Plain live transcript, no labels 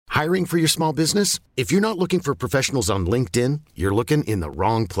Hiring for your small business? If you're not looking for professionals on LinkedIn, you're looking in the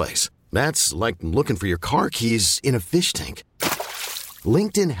wrong place. That's like looking for your car keys in a fish tank.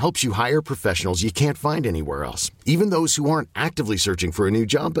 LinkedIn helps you hire professionals you can't find anywhere else, even those who aren't actively searching for a new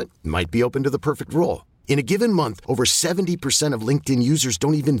job but might be open to the perfect role. In a given month, over 70% of LinkedIn users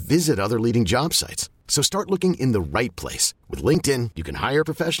don't even visit other leading job sites. So start looking in the right place. With LinkedIn, you can hire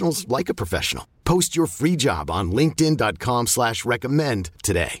professionals like a professional. Post your free job on linkedin.com/recommend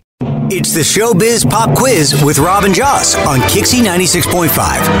today. It's the Showbiz Pop Quiz with Rob and Joss on Kixie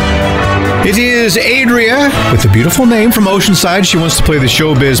 96.5. It is Adria with a beautiful name from Oceanside. She wants to play the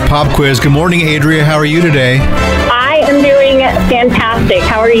Showbiz Pop Quiz. Good morning, Adria. How are you today? I am doing fantastic.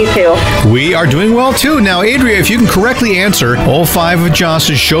 How are you two? We are doing well, too. Now, Adria, if you can correctly answer all 5 of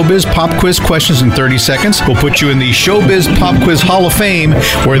Joss's Showbiz Pop Quiz questions in 30 seconds, we'll put you in the Showbiz Pop Quiz Hall of Fame,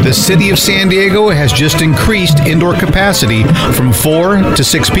 where the city of San Diego has just increased indoor capacity from 4 to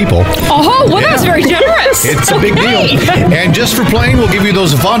 6 people. Oh, well, that was very generous. It's a big deal. And just for playing, we'll give you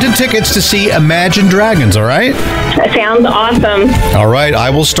those vaunted tickets to see Imagine Dragons, all right? That sounds awesome. All right, I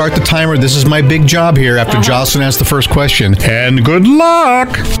will start the timer. This is my big job here after Jocelyn asks the first question. And good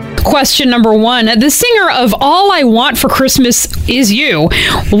luck! Question number 1. The singer of All I Want for Christmas Is You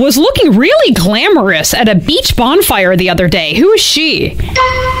was looking really glamorous at a beach bonfire the other day. Who is she?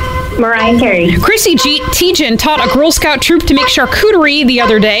 Mariah Carey. Chrissy Teigen taught a Girl Scout troop to make charcuterie the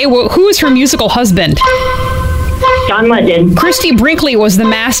other day. Who is her musical husband? John Legend. Christy Brinkley was the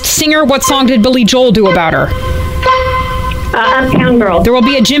masked singer. What song did Billy Joel do about her? Uptown Girl. There will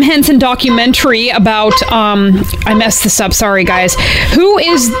be a Jim Henson documentary about, I messed this up, sorry guys.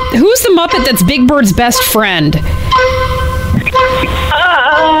 Who's the Muppet that's Big Bird's best friend?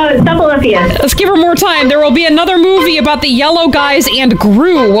 Stumpaluffian. Let's give her more time. There will be another movie about the Yellow Guys and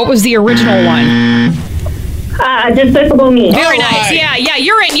Gru. What was the original one? Despicable Me. Very nice. Yeah,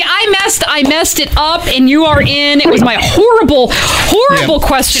 you're in. Yeah, I messed it up, and you are in. It was my horrible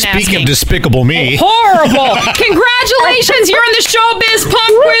question asking. Speaking of Despicable Me. Horrible. Congratulations, you're in the Showbiz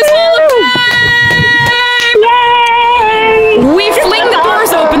Pop Quiz Hall of Fame. Yay! We fling the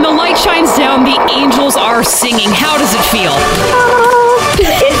doors open, the light shines down, the angels are singing. How does it feel?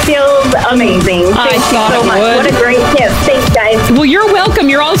 It feels amazing. I thought so it much. would. What a great gift. Thanks, guys. Well, you're welcome.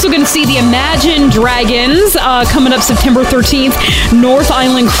 You're also going to see the Imagine Dragons coming up September 13th, North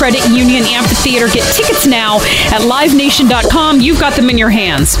Island Credit Union Amphitheater. Get tickets now at livenation.com. You've got them in your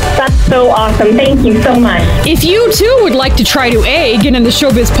hands. That's so awesome. Thank you so much. If you, too, would like to try to A, get in the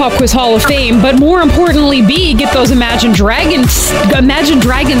Showbiz Pop Quiz Hall of Fame, but more importantly, B, get those Imagine Dragons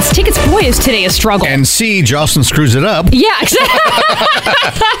tickets. Boy, is today a struggle. And C, Jocelyn screws it up. Yeah, exactly.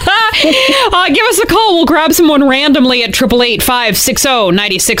 Give us a call. We'll grab someone randomly at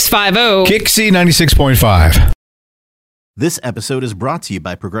 888-560-9650. Kixie 96.5. This episode is brought to you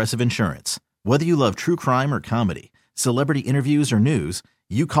by Progressive Insurance. Whether you love true crime or comedy, celebrity interviews or news,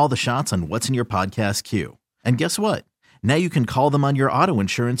 you call the shots on what's in your podcast queue. And guess what? Now you can call them on your auto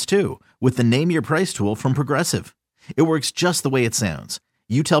insurance too with the Name Your Price tool from Progressive. It works just the way it sounds.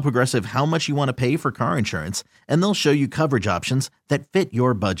 You tell Progressive how much you want to pay for car insurance, and they'll show you coverage options that fit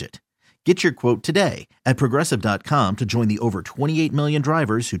your budget. Get your quote today at Progressive.com to join the over 28 million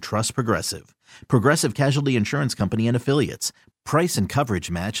drivers who trust Progressive. Progressive Casualty Insurance Company and Affiliates. Price and coverage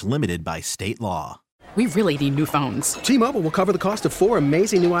match limited by state law. We really need new phones. T-Mobile will cover the cost of 4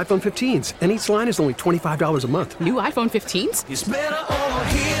 amazing new iPhone 15s, and each line is only $25 a month. New iPhone 15s? It's better over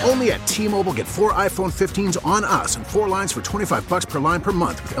here. Only at T-Mobile, get 4 iPhone 15s on us and 4 lines for $25 per line per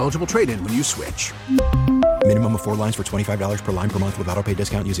month with eligible trade-in when you switch. Minimum of 4 lines for $25 per line per month with autopay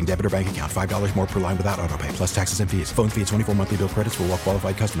discount using debit or bank account. $5 more per line without autopay, plus taxes and fees. Phone fee at 24 monthly bill credits for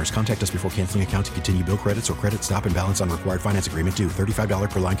well-qualified customers. Contact us before canceling account to continue bill credits or credit stop and balance on required finance agreement due. $35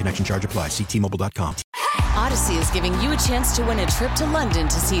 per line connection charge applies. See T-Mobile.com. Odyssey is giving you a chance to win a trip to London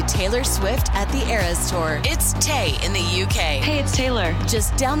to see Taylor Swift at the Eras Tour. It's Tay in the UK. Hey, it's Taylor.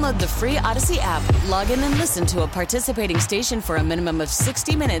 Just download the free Odyssey app, log in and listen to a participating station for a minimum of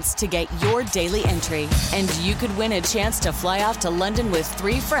 60 minutes to get your daily entry. And you could win a chance to fly off to London with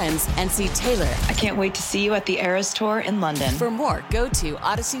 3 friends and see Taylor. I can't wait to see you at the Eras Tour in London. For more, go to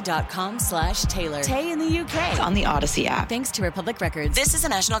odyssey.com/Taylor. Tay in the UK. It's on the Odyssey app. Thanks to Republic Records. This is a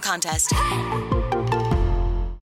national contest.